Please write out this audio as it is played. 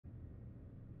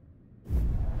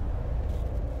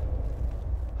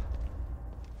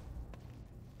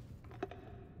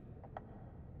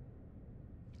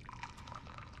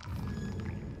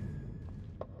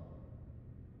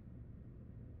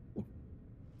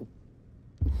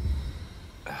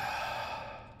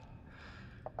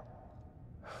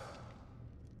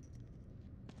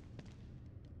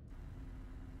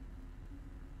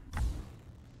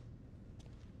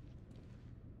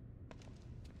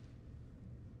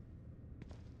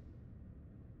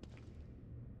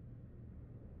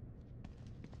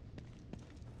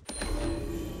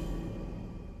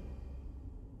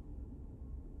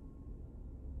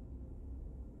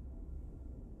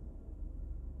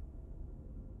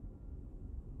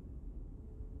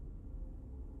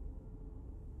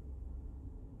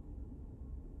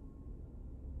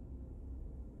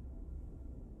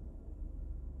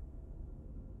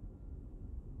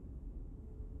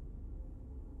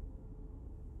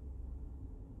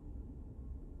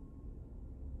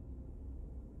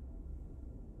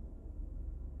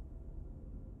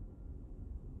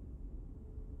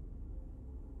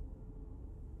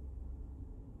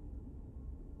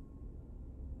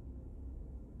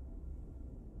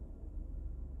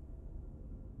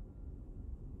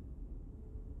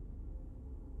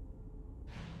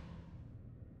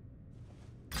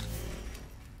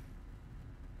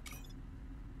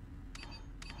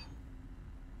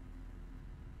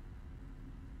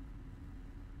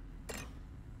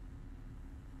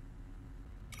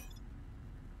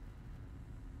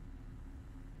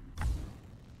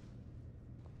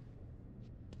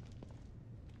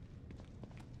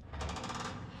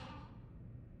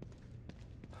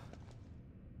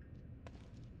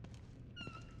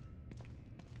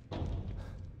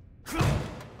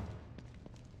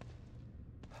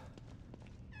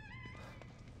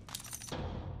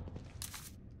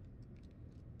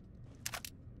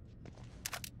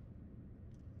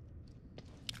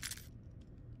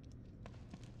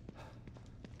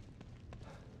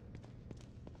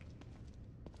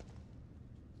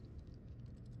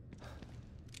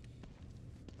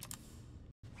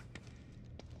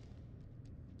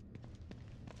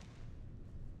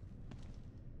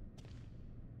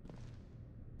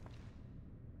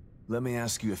Let me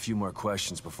ask you a few more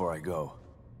questions before I go.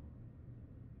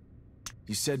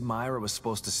 You said Myra was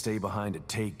supposed to stay behind to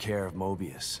take care of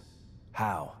Mobius.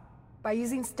 How? By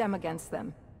using STEM against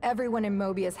them. Everyone in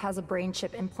Mobius has a brain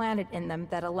chip implanted in them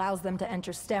that allows them to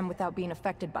enter STEM without being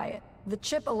affected by it. The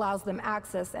chip allows them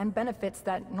access and benefits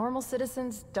that normal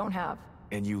citizens don't have.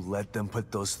 And you let them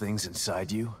put those things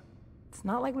inside you? It's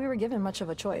not like we were given much of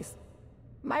a choice.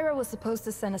 Myra was supposed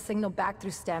to send a signal back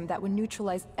through STEM that would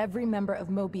neutralize every member of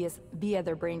Mobius via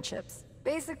their brain chips.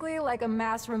 Basically like a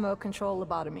mass remote control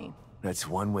lobotomy. That's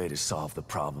one way to solve the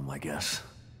problem, I guess.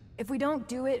 If we don't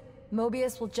do it,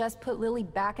 Mobius will just put Lily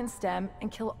back in STEM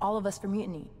and kill all of us for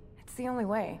mutiny. It's the only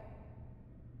way.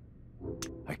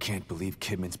 I can't believe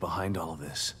Kidman's behind all of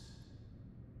this.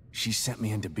 She sent me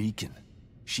into Beacon.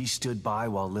 She stood by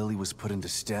while Lily was put into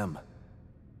STEM.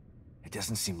 It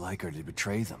doesn't seem like her to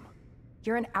betray them.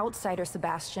 You're an outsider,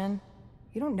 Sebastian.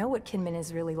 You don't know what Kidman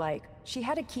is really like. She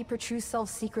had to keep her true self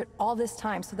secret all this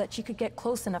time so that she could get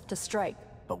close enough to strike.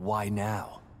 But why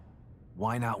now?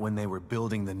 Why not when they were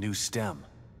building the new STEM?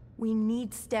 We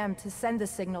need STEM to send the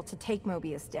signal to take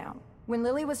Mobius down. When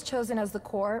Lily was chosen as the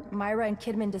core, Myra and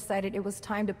Kidman decided it was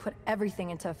time to put everything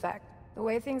into effect. The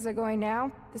way things are going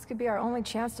now, this could be our only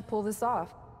chance to pull this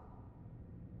off.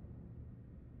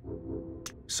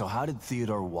 So how did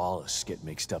Theodore Wallace get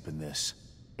mixed up in this?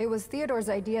 It was Theodore's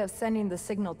idea of sending the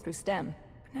signal through STEM.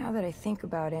 But now that I think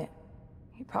about it,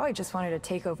 he probably just wanted to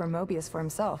take over Mobius for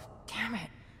himself. Damn it.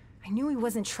 I knew he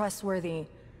wasn't trustworthy.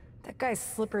 That guy's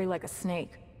slippery like a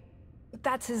snake. But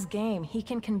that's his game. He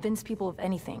can convince people of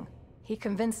anything. He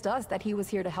convinced us that he was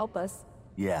here to help us.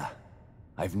 Yeah,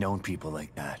 I've known people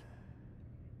like that.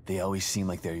 They always seem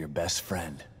like they're your best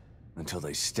friend, until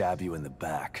they stab you in the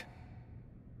back.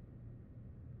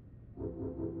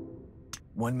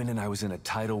 One minute I was in a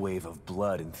tidal wave of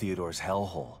blood in Theodore's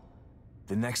hellhole.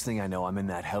 The next thing I know, I'm in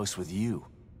that house with you.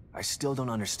 I still don't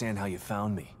understand how you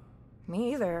found me.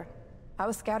 Me either. I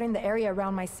was scouting the area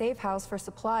around my safe house for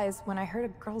supplies when I heard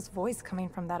a girl's voice coming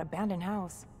from that abandoned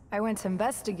house. I went to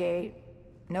investigate.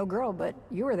 No girl, but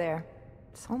you were there.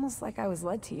 It's almost like I was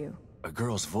led to you. A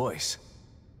girl's voice?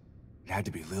 It had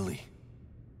to be Lily.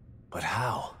 But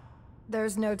how?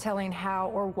 There's no telling how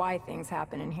or why things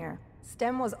happen in here.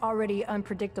 STEM was already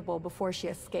unpredictable before she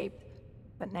escaped.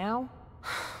 But now?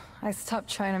 I stopped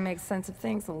trying to make sense of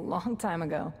things a long time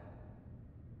ago.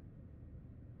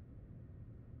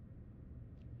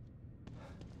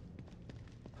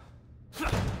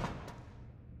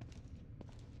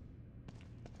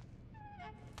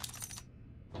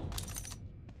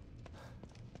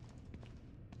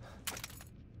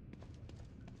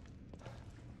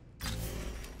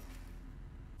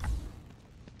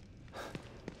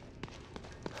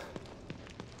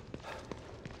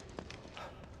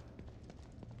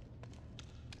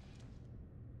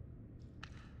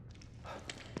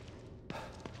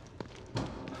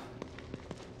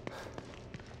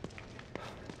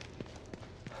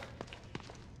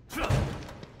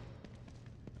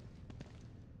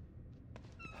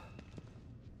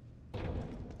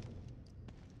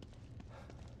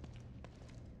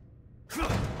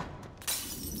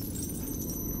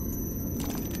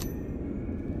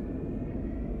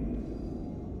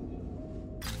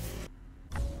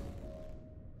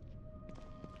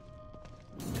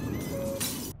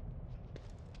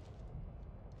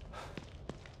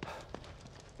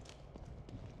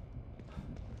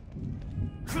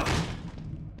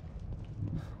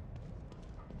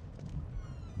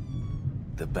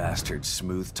 The bastard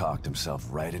smooth-talked himself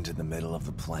right into the middle of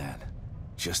the plan,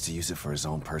 just to use it for his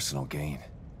own personal gain.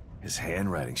 His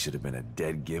handwriting should have been a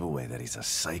dead giveaway that he's a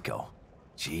psycho.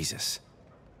 Jesus.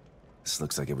 This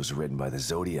looks like it was written by the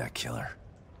Zodiac Killer.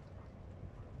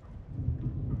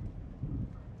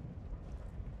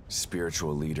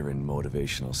 Spiritual leader and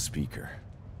motivational speaker.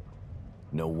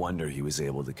 No wonder he was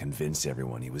able to convince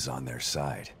everyone he was on their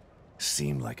side.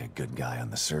 Seemed like a good guy on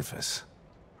the surface.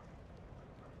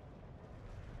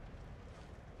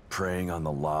 Preying on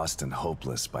the lost and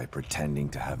hopeless by pretending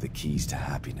to have the keys to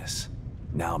happiness.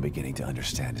 Now I'm beginning to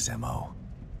understand his MO.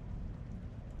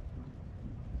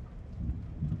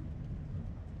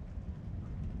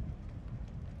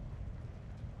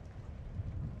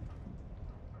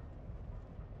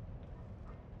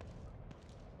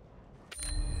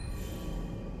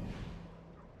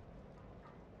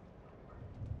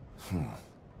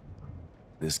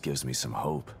 This gives me some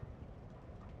hope.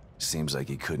 Seems like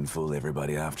he couldn't fool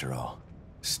everybody after all.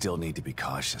 Still need to be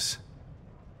cautious.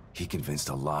 He convinced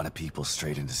a lot of people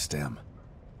straight into STEM.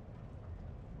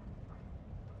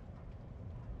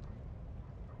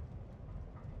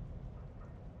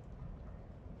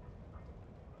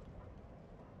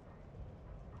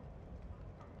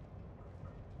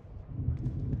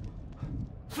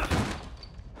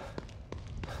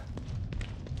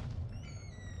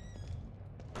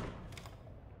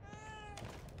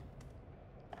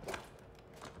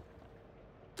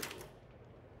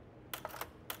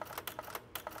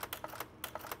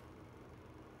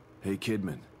 Hey,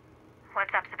 Kidman.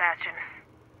 What's up, Sebastian?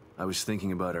 I was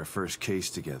thinking about our first case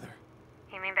together.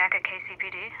 You mean back at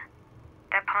KCPD?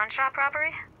 That pawn shop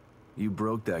robbery? You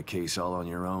broke that case all on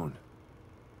your own.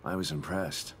 I was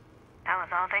impressed. That was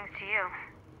all thanks to you.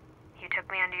 You took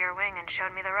me under your wing and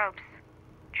showed me the ropes.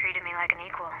 Treated me like an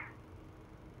equal.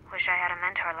 Wish I had a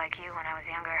mentor like you when I was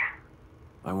younger.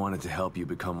 I wanted to help you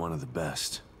become one of the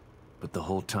best. But the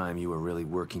whole time you were really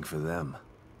working for them.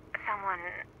 Someone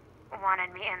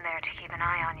wanted me in there to keep an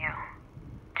eye on you.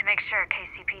 To make sure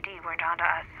KCPD weren't onto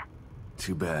us.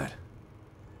 Too bad.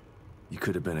 You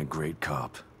could have been a great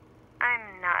cop.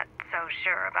 I'm not so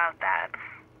sure about that.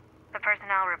 The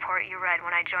personnel report you read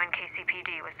when I joined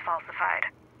KCPD was falsified.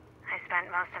 I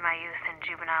spent most of my youth in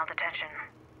juvenile detention.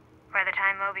 By the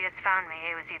time Mobius found me,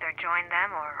 it was either join them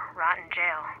or rot in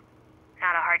jail.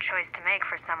 Not a hard choice to make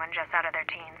for someone just out of their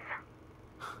teens.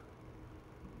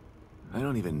 I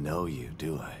don't even know you,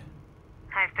 do I?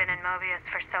 I've been in Mobius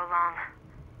for so long.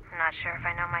 I'm not sure if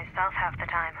I know myself half the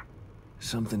time.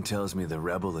 Something tells me the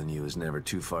rebel in you is never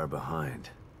too far behind.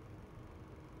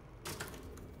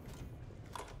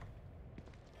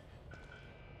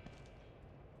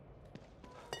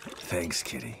 Thanks,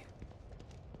 Kitty.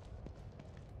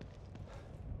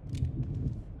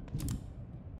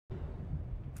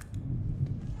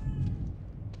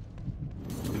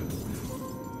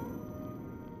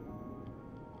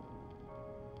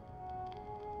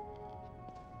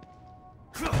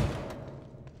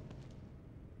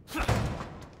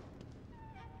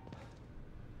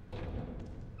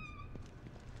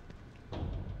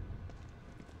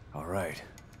 All right.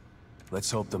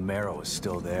 Let's hope the marrow is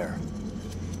still there.